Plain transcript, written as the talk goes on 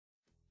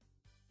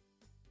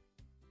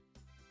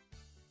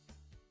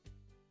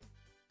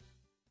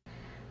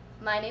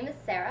My name is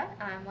Sarah.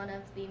 I'm one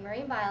of the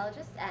marine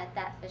biologists at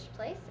That Fish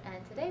Place,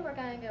 and today we're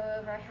going to go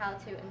over how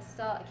to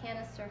install a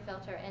canister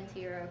filter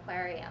into your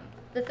aquarium.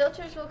 The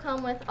filters will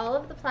come with all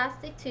of the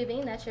plastic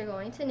tubing that you're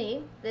going to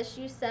need. This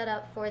you set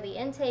up for the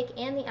intake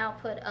and the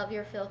output of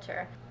your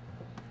filter.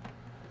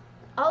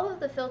 All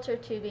of the filter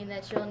tubing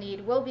that you'll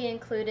need will be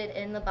included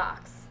in the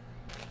box.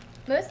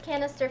 Most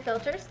canister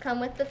filters come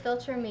with the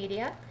filter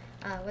media.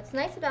 What's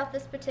nice about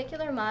this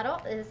particular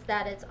model is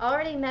that it's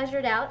already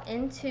measured out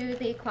into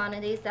the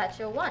quantities that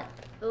you'll want.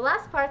 The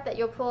last part that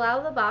you'll pull out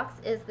of the box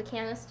is the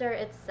canister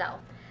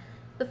itself.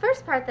 The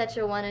first part that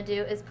you'll want to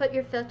do is put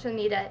your filter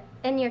media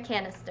in your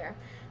canister.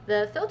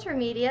 The filter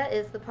media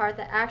is the part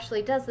that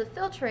actually does the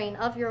filtering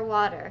of your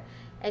water.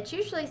 It's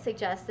usually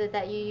suggested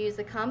that you use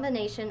a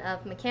combination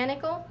of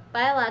mechanical,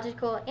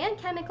 biological, and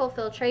chemical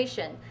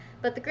filtration.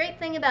 But the great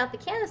thing about the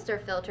canister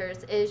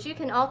filters is you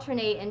can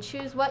alternate and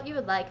choose what you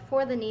would like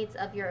for the needs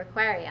of your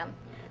aquarium.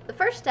 The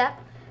first step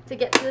to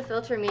get to the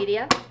filter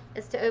media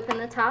is to open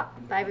the top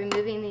by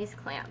removing these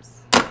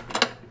clamps.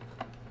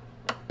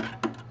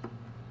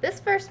 This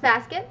first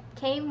basket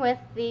came with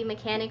the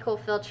mechanical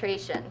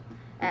filtration.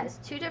 It has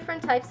two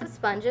different types of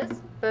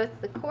sponges, both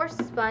the coarse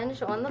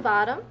sponge on the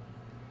bottom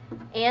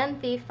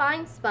and the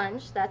fine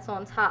sponge that's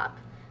on top.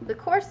 The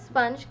coarse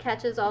sponge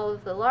catches all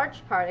of the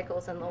large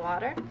particles in the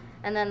water,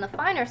 and then the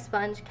finer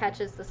sponge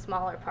catches the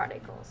smaller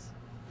particles.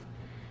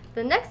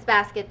 The next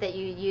basket that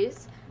you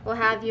use will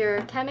have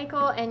your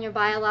chemical and your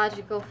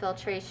biological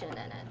filtration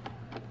in it.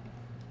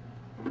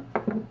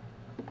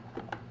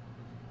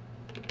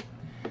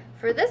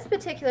 For this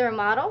particular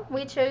model,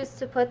 we chose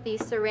to put the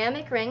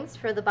ceramic rings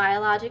for the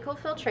biological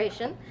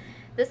filtration.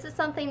 This is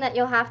something that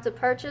you'll have to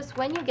purchase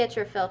when you get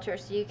your filter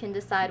so you can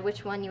decide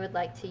which one you would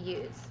like to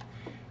use.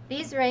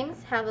 These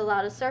rings have a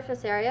lot of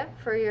surface area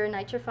for your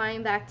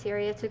nitrifying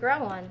bacteria to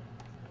grow on.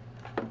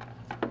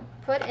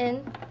 Put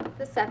in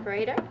the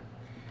separator,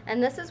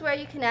 and this is where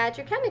you can add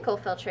your chemical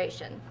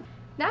filtration.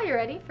 Now you're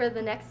ready for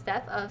the next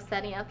step of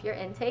setting up your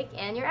intake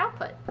and your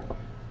output.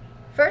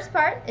 First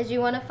part is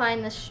you want to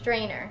find the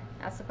strainer.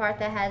 That's the part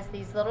that has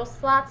these little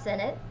slots in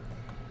it,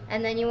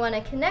 and then you want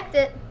to connect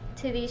it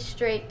to these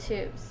straight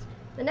tubes.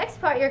 The next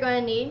part you're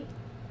going to need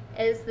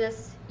is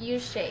this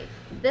U-shape.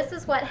 This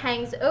is what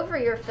hangs over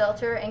your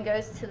filter and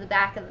goes to the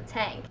back of the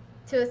tank.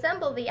 To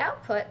assemble the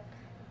output,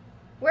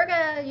 we're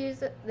going to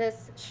use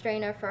this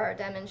strainer for our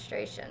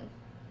demonstration.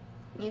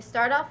 You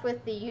start off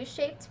with the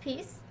U-shaped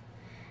piece,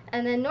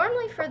 and then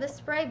normally for the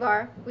spray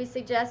bar, we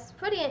suggest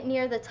putting it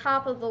near the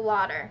top of the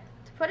water.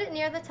 To put it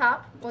near the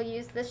top, we'll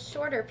use this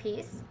shorter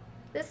piece.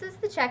 This is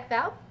the check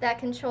valve that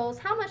controls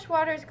how much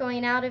water is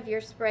going out of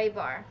your spray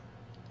bar.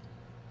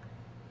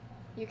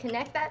 You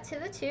connect that to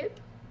the tube,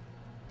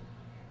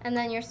 and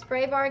then your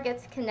spray bar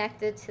gets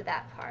connected to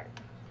that part.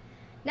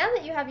 Now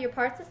that you have your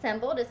parts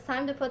assembled, it's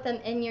time to put them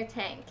in your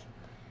tank.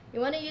 You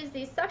want to use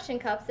these suction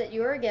cups that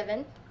you were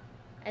given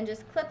and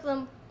just clip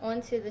them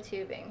onto the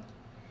tubing.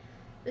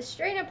 The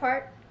strainer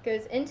part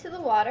goes into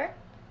the water,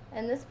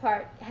 and this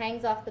part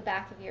hangs off the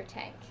back of your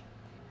tank.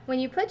 When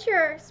you put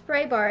your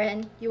spray bar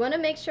in, you want to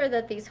make sure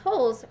that these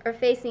holes are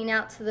facing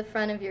out to the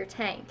front of your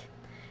tank.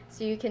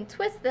 So you can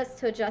twist this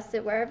to adjust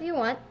it wherever you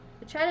want,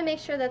 but try to make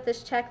sure that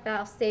this check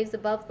valve stays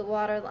above the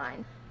water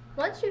line.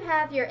 Once you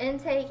have your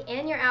intake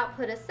and your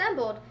output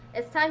assembled,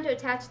 it's time to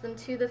attach them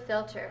to the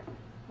filter.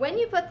 When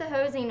you put the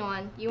hosing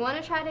on, you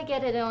want to try to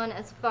get it on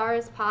as far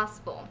as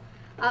possible,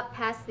 up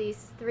past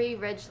these three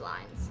ridge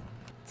lines.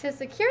 To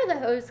secure the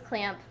hose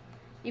clamp,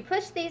 you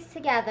push these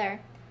together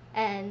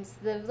and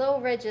the little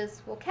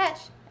ridges will catch,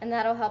 and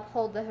that'll help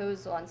hold the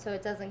hose on so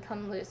it doesn't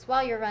come loose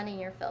while you're running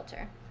your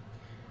filter.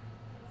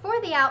 For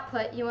the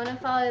output, you want to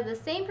follow the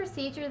same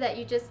procedure that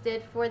you just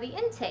did for the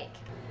intake.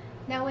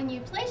 Now when you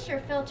place your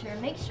filter,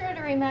 make sure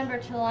to remember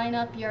to line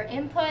up your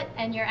input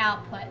and your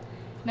output.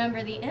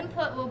 Remember, the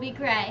input will be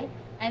gray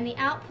and the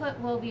output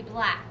will be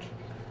black.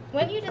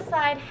 When you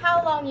decide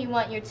how long you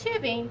want your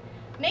tubing,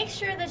 make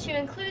sure that you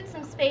include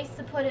some space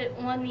to put it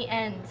on the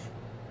end.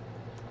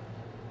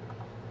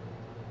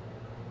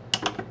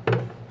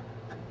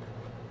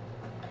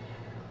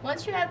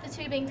 Once you have the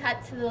tubing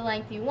cut to the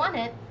length you want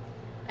it,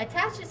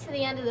 attach it to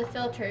the end of the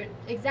filter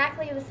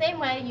exactly the same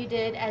way you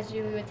did as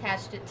you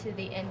attached it to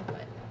the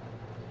input.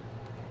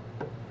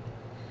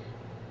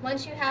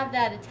 Once you have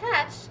that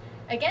attached,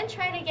 again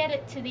try to get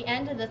it to the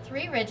end of the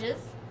three ridges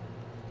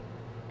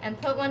and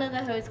put one of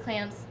the hose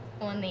clamps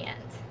on the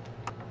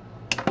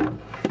end.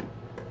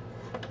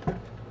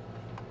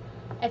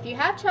 If you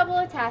have trouble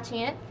attaching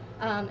it,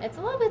 it's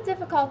a little bit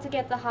difficult to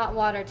get the hot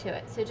water to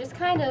it, so just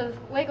kind of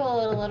wiggle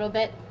it a little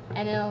bit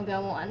and it'll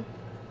go on.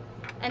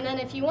 And then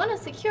if you want to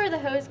secure the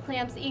hose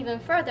clamps even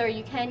further,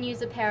 you can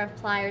use a pair of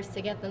pliers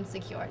to get them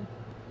secured.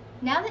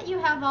 Now that you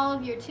have all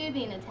of your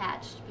tubing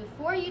attached,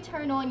 before you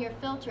turn on your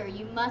filter,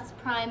 you must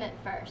prime it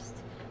first.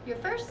 Your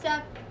first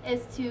step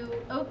is to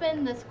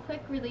open this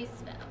quick release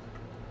valve.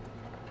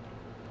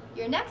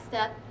 Your next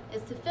step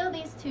is to fill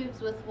these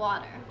tubes with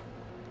water.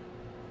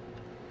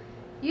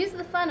 Use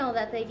the funnel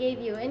that they gave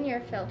you in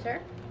your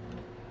filter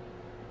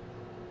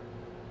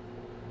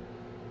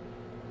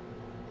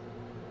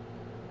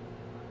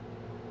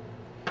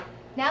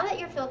Now that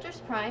your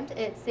filter's primed,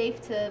 it's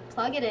safe to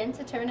plug it in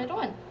to turn it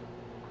on.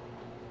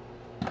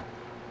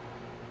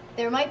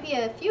 There might be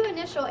a few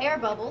initial air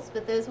bubbles,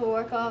 but those will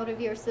work out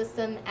of your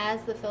system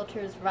as the filter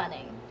is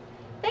running.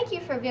 Thank you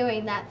for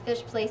viewing that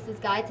Fish Place's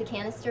Guide to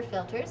Canister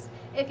Filters.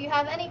 If you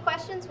have any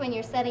questions when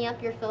you're setting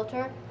up your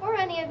filter or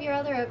any of your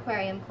other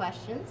aquarium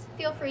questions,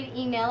 feel free to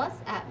email us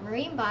at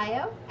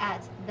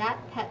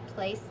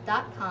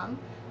marinebio@thatpetplace.com,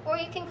 or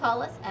you can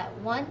call us at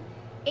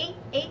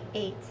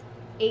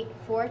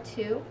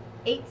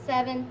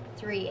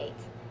 1-888-842-8738.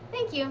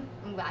 Thank you,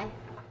 and bye.